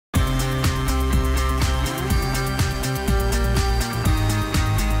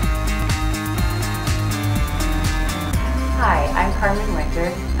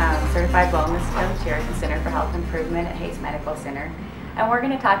Certified Wellness Coach here at the Center for Health Improvement at Hayes Medical Center. And we're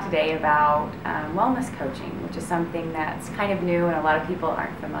going to talk today about wellness coaching, which is something that's kind of new and a lot of people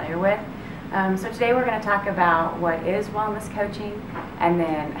aren't familiar with. So today we're going to talk about what is wellness coaching and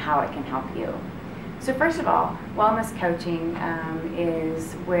then how it can help you. So first of all, wellness coaching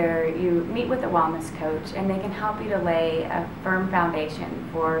is where you meet with a wellness coach and they can help you to lay a firm foundation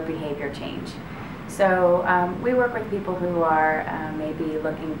for behavior change. So we work with people who are maybe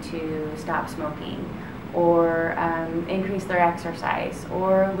looking to stop smoking or increase their exercise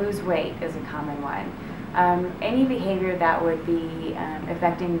or lose weight is a common one. Any behavior that would be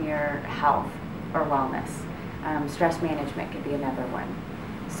affecting your health or wellness. Stress management could be another one.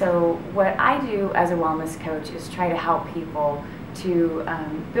 So what I do as a wellness coach is try to help people to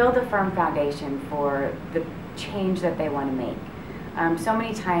build a firm foundation for the change that they want to make. So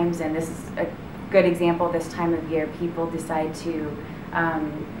many times, and this is a good example this time of year, people decide to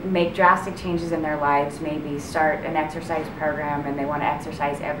make drastic changes in their lives, maybe start an exercise program and they want to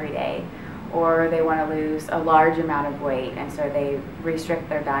exercise every day, or they want to lose a large amount of weight and so they restrict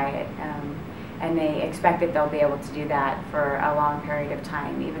their diet and they expect that they'll be able to do that for a long period of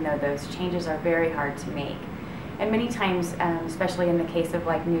time, even though those changes are very hard to make. And many times, especially in the case of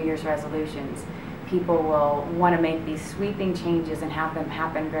like New Year's resolutions, people will want to make these sweeping changes and have them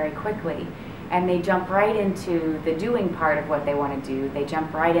happen very quickly. And they jump right into the doing part of what they want to do. They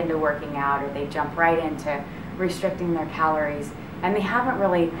jump right into working out, or they jump right into restricting their calories. And they haven't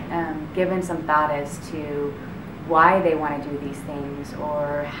really given some thought as to why they want to do these things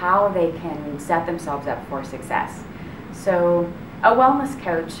or how they can set themselves up for success. So a wellness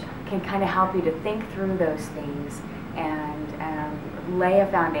coach can kind of help you to think through those things and lay a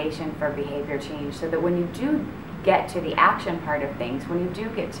foundation for behavior change, so that when you do get to the action part of things, when you do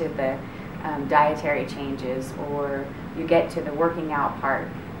get to the dietary changes or you get to the working out part,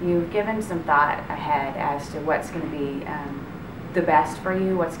 you've given some thought ahead as to what's going to be the best for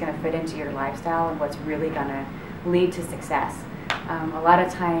you, what's going to fit into your lifestyle, and what's really going to lead to success. A lot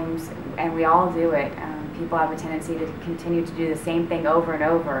of times, and we all do it, people have a tendency to continue to do the same thing over and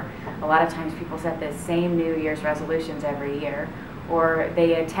over. A lot of times people set the same New Year's resolutions every year, or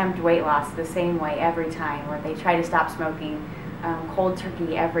they attempt weight loss the same way every time, or they try to stop smoking cold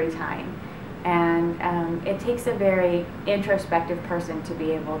turkey every time. And it takes a very introspective person to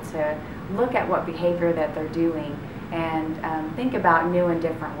be able to look at what behavior that they're doing and think about new and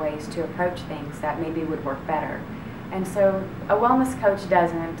different ways to approach things that maybe would work better. And so a wellness coach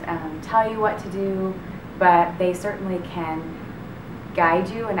doesn't tell you what to do, but they certainly can guide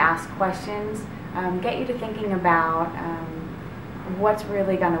you and ask questions, get you to thinking about what's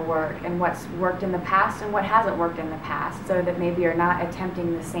really going to work and what's worked in the past and what hasn't worked in the past, so that maybe you're not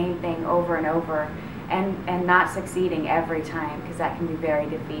attempting the same thing over and over and not succeeding every time, because that can be very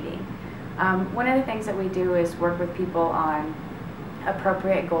defeating. One of the things that we do is work with people on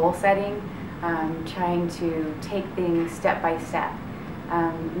appropriate goal setting, trying to take things step by step.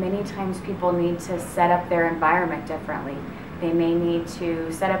 Many times people need to set up their environment differently. They may need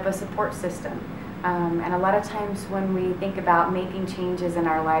to set up a support system. And a lot of times when we think about making changes in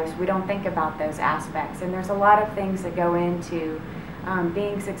our lives, we don't think about those aspects. And there's a lot of things that go into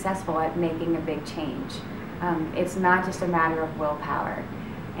being successful at making a big change. It's not just a matter of willpower.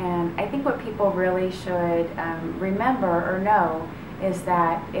 And I think what people really should remember or know is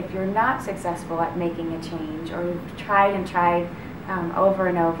that if you're not successful at making a change, or you've tried and tried over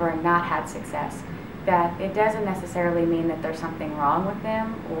and over and not had success, that it doesn't necessarily mean that there's something wrong with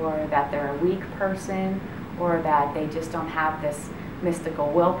them, or that they're a weak person, or that they just don't have this mystical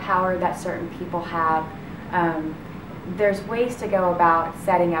willpower that certain people have. There's ways to go about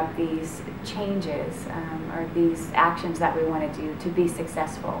setting up these changes or these actions that we want to do to be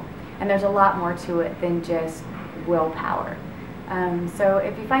successful. And there's a lot more to it than just willpower. So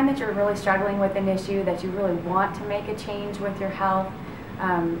if you find that you're really struggling with an issue, that you really want to make a change with your health,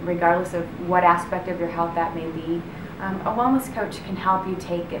 regardless of what aspect of your health that may be, a wellness coach can help you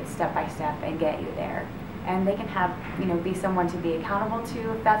take it step by step and get you there. And they can have, be someone to be accountable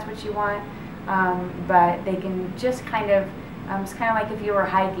to if that's what you want, but they can just kind of, it's kind of like if you were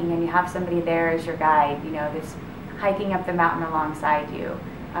hiking and you have somebody there as your guide, that's hiking up the mountain alongside you,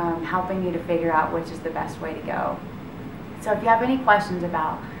 helping you to figure out which is the best way to go. So if you have any questions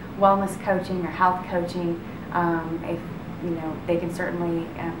about wellness coaching or health coaching, they can certainly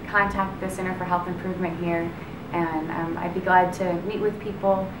contact the Center for Health Improvement here, and I'd be glad to meet with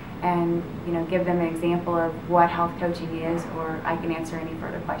people and give them an example of what health coaching is, or I can answer any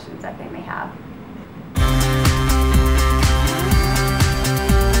further questions that they may have.